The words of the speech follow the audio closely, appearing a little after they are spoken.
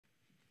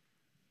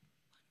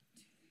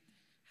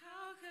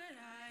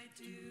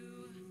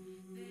do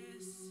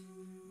this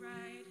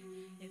right?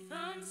 If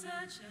on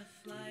such a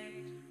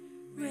flight,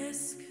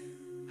 risk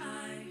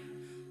I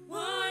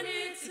want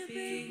it to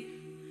be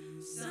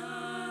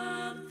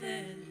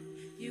something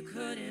you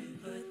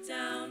couldn't put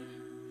down.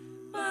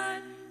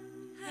 But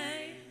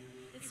hey,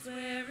 it's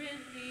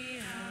wearing me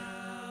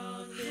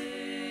out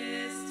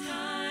this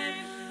time.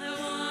 I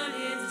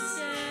wanted to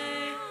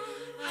stay.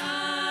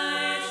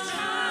 I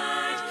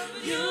tried.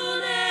 You'll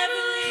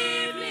never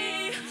leave me.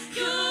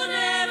 You'll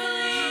never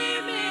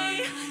leave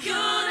me.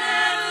 You'll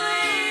never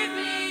leave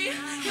me.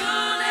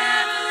 You'll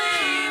never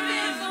leave me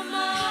if I'm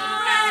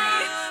already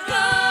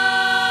gone.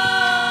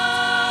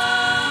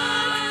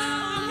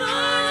 I'm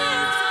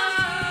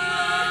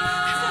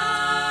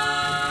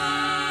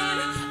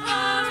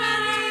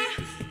already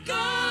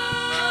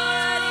gone.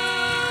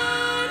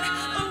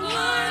 I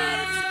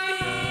wanted to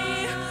be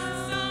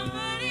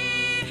somebody.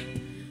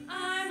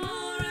 I'm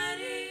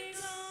already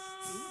gone.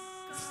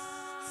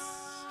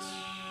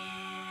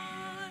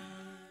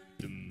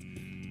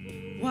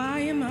 Why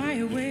am I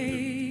awake?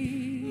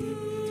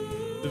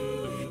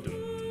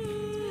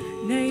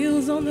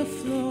 Nails on the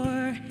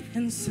floor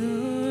and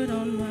soot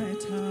on my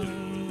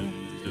tongue.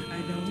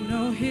 I don't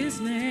know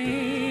his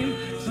name,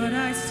 but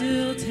I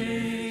still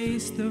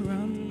taste the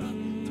rum.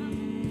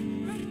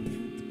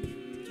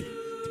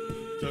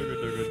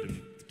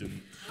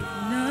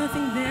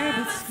 Nothing there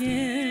but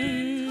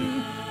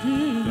skin.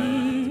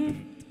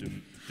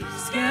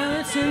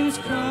 Skeletons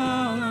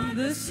crawl on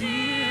the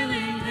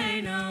ceiling.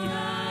 They know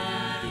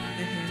that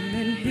him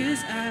and his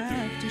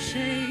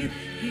aftershave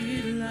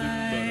hit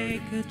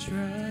like a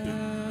drug.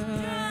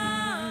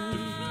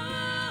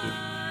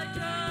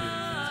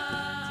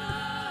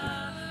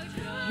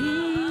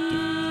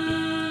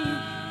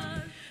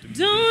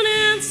 Don't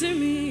answer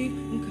me.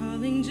 I'm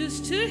calling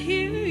just to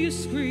hear you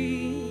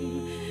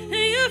scream. And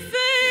you're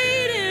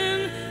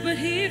fading, but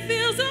he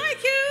feels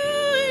like you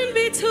in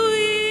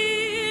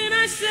between.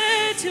 I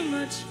said too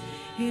much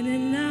in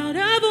and out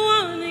of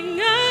wanting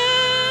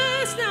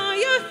us. Now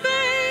you're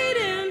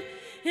fading,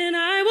 and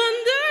I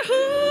wonder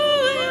who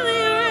will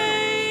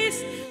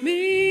erase me.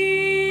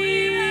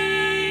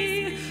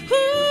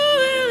 Who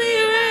will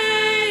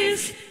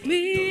erase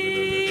me?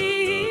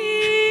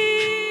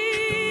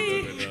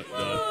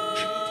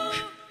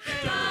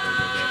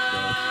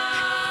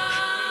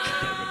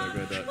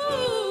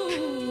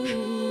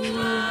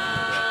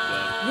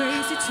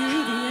 Race it to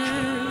the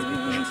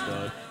end.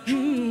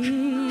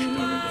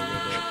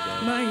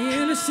 My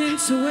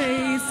innocence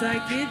waits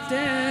like it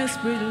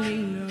desperately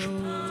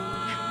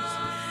knows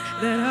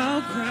that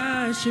I'll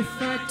crash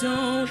if I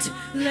don't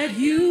let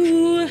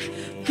you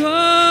go.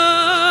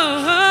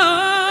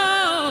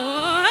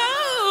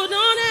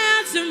 Don't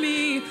answer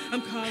me.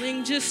 I'm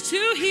calling just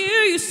to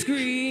hear you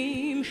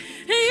scream.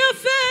 And you're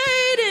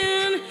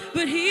fading,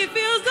 but he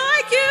feels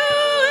like you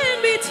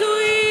in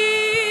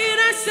between.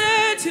 I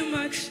said too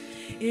much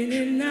in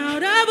and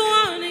out of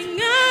wanting